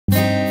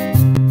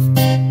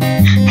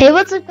Hey,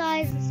 what's up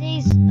guys?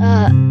 This is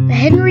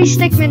Henry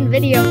Stickmin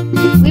video.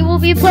 We will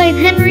be playing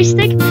Henry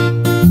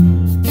Stickmin.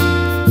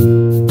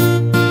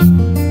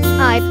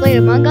 I played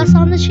Among Us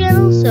on the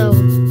channel, so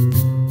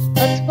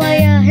let's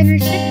play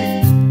Henry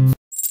Stickmin.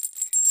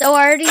 So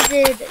I already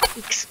did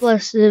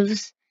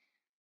explosives.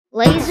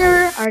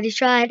 Laser, I already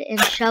tried,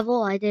 and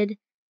shovel I did.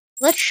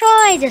 Let's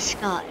try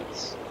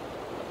disguise.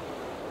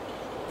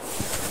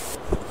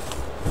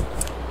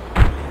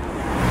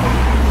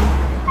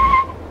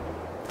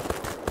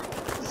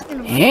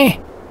 Eh?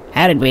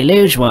 How did we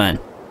lose one?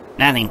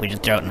 I think we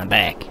should throw it in the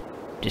back,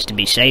 just to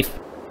be safe.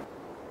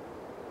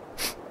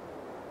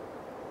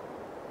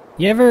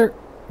 You ever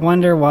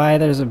wonder why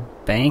there's a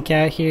bank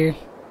out here?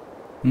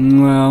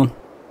 Well,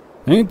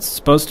 I think it's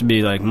supposed to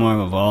be like more of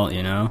a vault,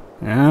 you know?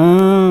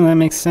 Oh, that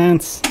makes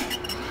sense.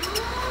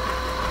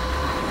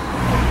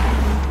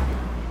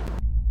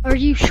 Are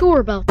you sure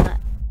about that?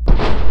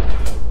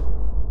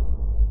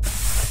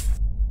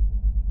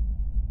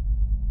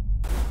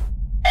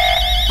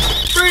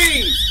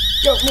 Freeze!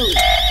 Don't move!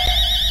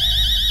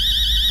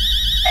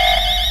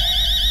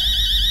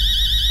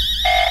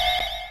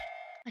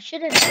 I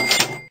should have known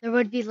there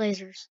would be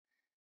lasers.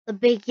 The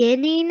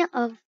beginning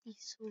of the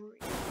story.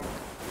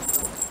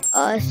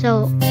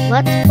 So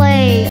let's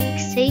play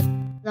Save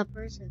the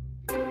Person.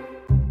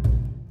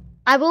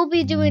 I will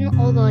be doing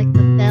all the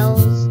the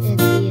bells and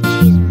the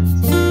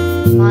achievements,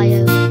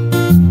 bios.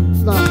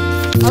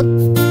 Look,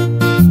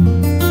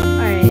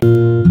 alright.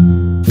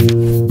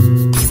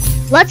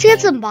 Let's get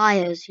some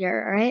bios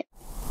here, alright?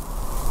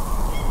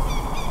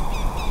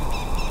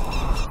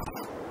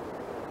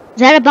 Is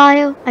that a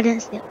bio? I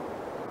didn't see it.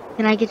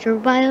 Can I get your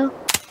bio?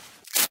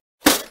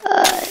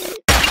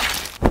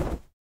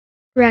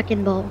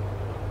 Wrecking Ball.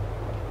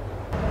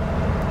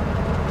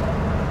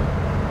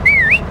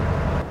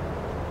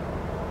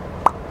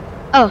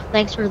 Oh,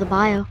 thanks for the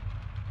bio.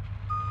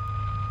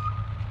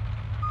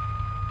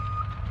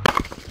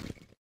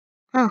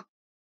 Huh.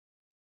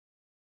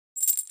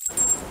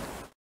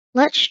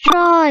 Let's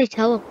try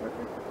teleporter.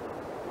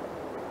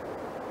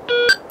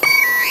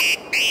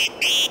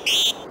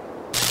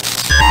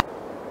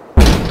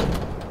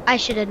 I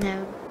should have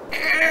known.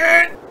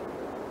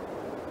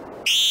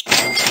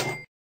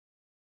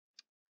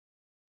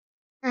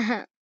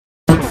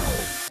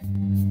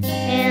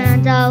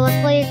 And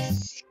let's play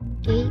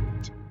escape.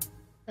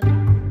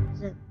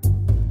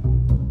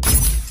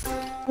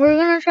 We're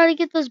gonna try to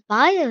get those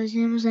bios,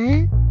 you know what I'm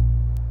saying?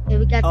 Okay,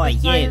 we got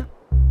this bio.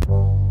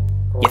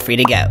 You're free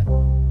to go.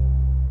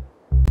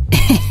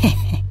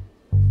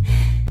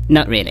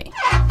 Not really,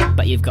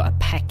 but you've got a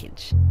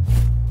package.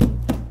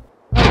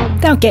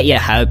 Don't get your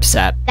hopes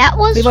up. That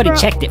was We've already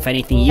checked it for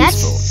anything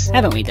useful,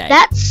 haven't we, Dave?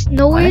 That's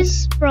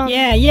noise from...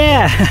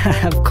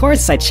 Yeah, of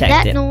course I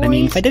checked it. I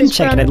mean, if I didn't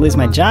check it, I'd lose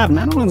my job, and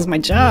I don't want to lose my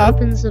job.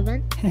 Opens the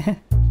vent.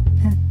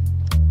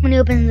 When you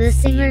open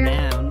this thing right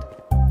now.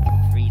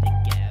 Free to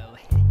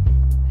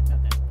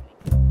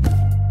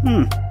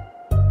go.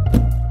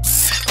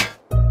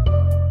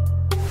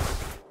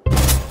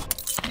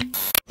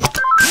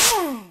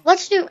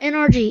 Let's do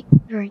NRG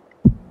drink.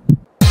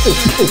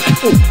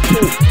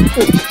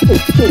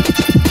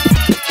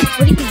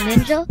 What are you,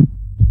 ninja?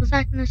 What's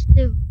that gonna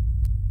do?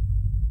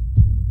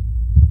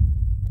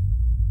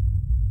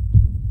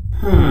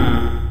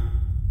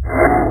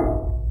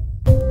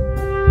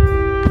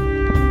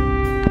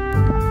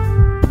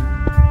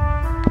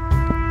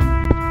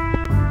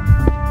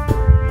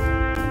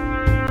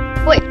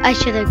 Wait, I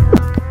should have.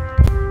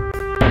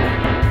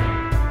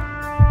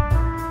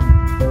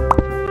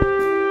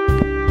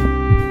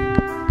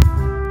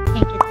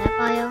 Can't get that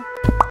bio.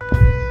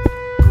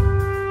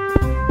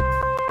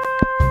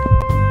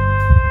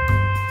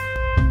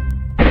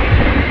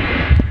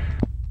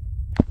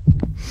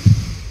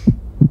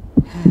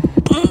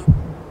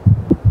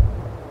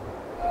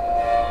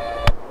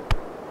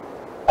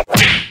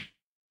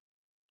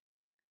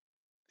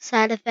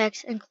 Side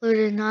effects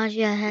included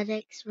nausea,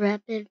 headaches,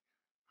 rapid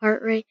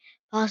heart rate,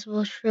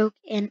 possible stroke,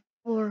 and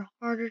or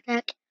heart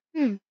attack.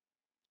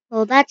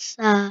 Well, that's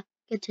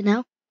good to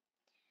know.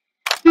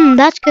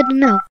 That's good to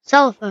know.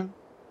 Cell phone.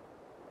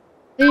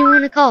 Who do you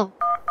want to call?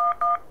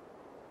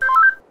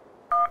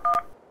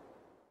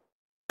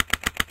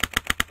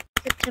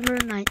 September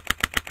 9th.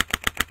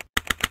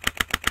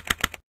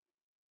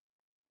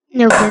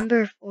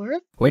 November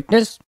 4th?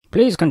 Witness,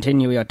 please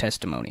continue your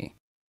testimony.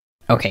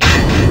 Okay.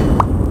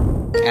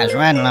 I was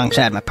riding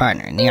alongside my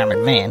partner in the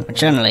armored van when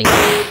suddenly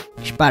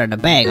she spotted a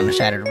bag on the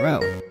side of the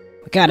road.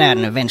 We got out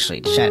and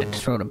eventually decided to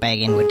throw the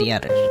bag in with the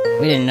others.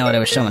 We didn't know there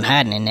was someone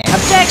hiding in there.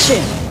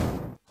 Objection!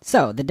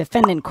 So, the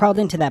defendant crawled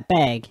into that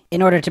bag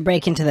in order to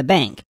break into the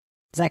bank.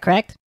 Is that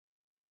correct?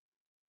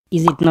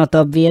 Is it not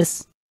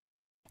obvious?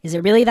 Is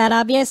it really that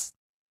obvious?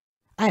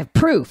 I have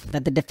proof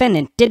that the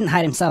defendant didn't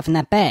hide himself in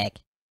that bag.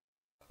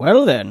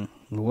 Well then,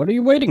 what are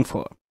you waiting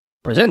for?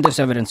 Present this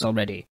evidence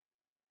already.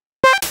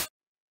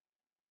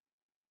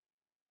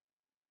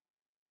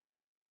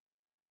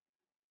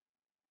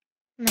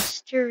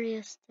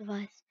 Mysterious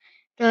device.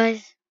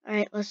 Guys,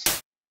 alright,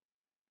 let's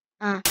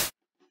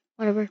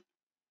whatever.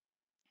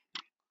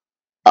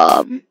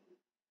 Um,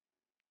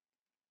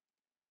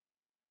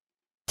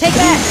 Take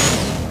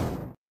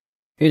that!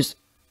 Is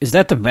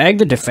that the bag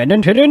the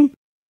defendant hid in?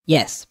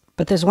 Yes,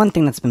 but there's one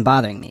thing that's been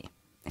bothering me.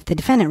 If the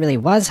defendant really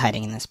was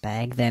hiding in this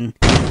bag, then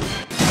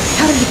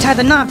how did he tie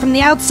the knot from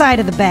the outside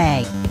of the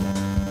bag?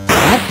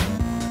 What?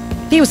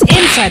 If he was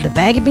inside the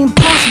bag, it'd be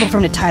impossible for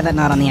him to tie that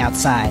knot on the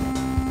outside.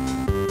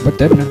 But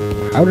then,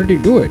 how did he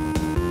do it?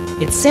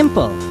 It's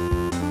simple.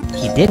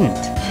 He didn't.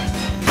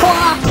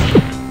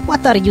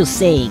 What are you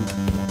saying?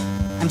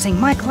 I'm saying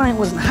my client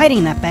wasn't hiding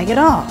in that bag at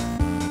all.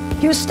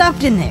 He was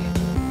stuffed in there.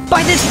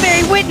 By this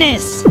very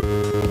witness!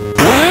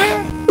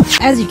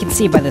 As you can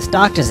see by this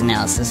doctor's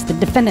analysis, the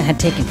defendant had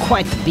taken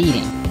quite the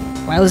beating.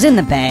 While he was in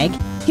the bag,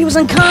 he was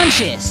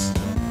unconscious.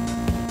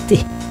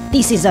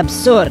 This is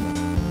absurd.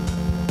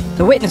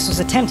 The witness was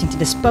attempting to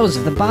dispose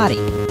of the body.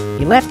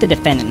 He left the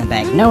defendant in the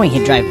bag, knowing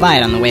he'd drive by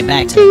it on the way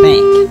back to the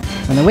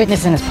bank. When the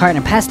witness and his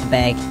partner passed the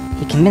bag,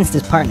 he convinced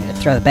his partner to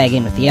throw the bag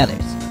in with the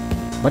others.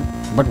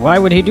 But why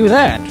would he do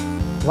that?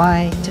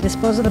 Why, to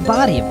dispose of the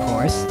body, of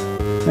course.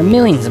 There were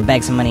millions of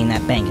bags of money in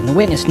that bank, and the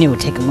witness knew it would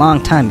take a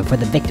long time before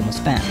the victim was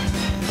found.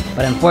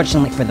 But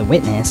unfortunately for the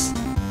witness,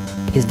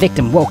 his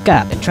victim woke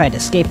up and tried to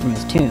escape from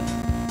his tomb.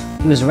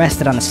 He was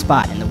arrested on the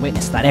spot, and the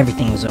witness thought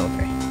everything was over.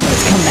 But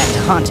it's come back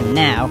to haunt him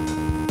now.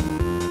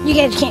 You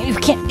guys can't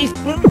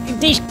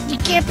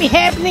be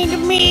happening to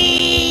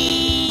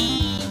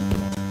me!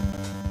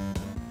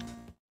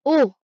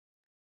 oh,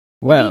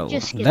 Well, Did he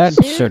just get that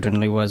sued?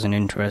 certainly was an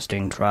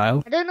interesting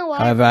trial. I don't know why.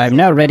 However, I am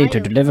now ready to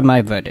deliver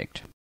my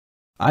verdict.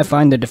 I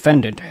find the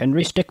defendant,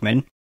 Henry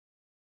Stickmin,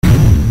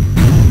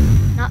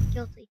 Not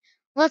guilty.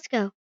 Let's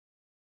go.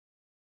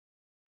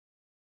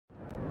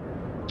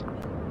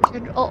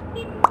 Oh.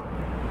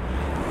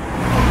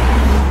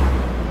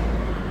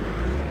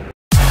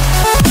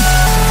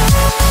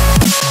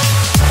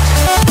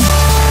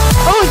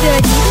 Oh, did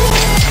I need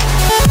it?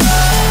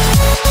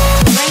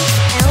 Rank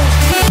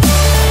LG.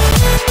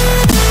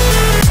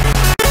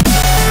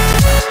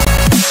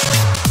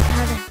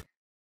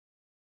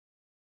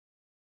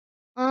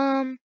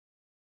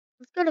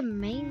 Let's go to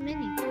main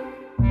menu.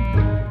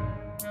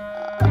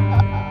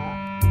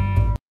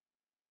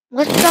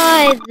 Let's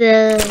try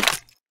the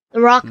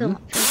rocket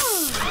launcher.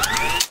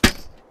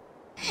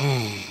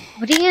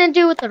 What are you gonna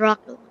do with the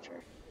rocket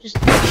launcher? Just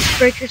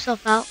break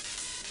yourself out?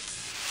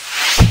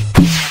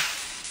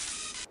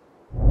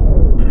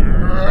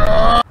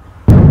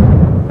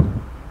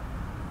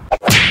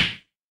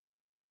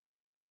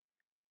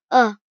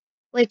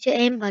 Wait to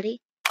aim,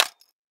 buddy.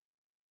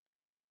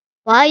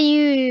 Why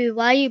you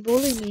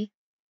bullying me?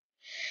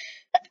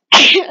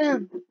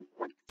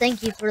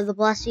 Thank you for the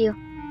bless you.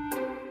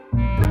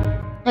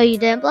 No, you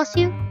didn't bless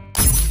you?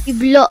 You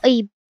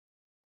bloody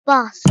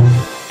boss.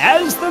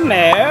 As the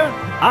mayor,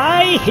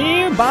 I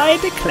hereby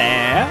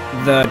declare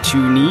the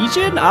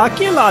Tunisian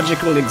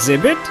archaeological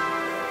exhibit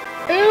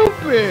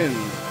open.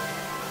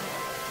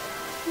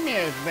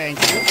 Yes, thank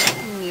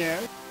you.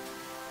 Yes.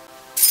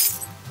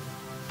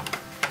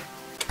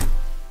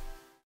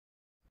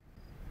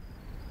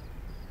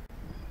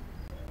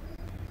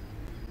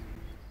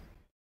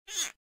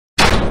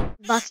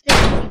 Busted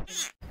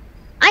sneaking.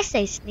 I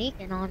say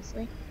sneaking,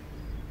 honestly.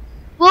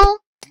 Well,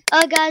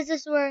 guys,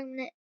 this is where I'm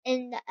gonna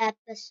end the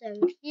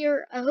episode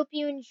here. I hope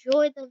you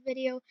enjoyed the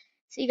video.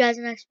 See you guys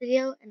in the next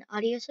video, and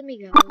adios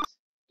amigos.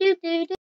 Doo doo doo.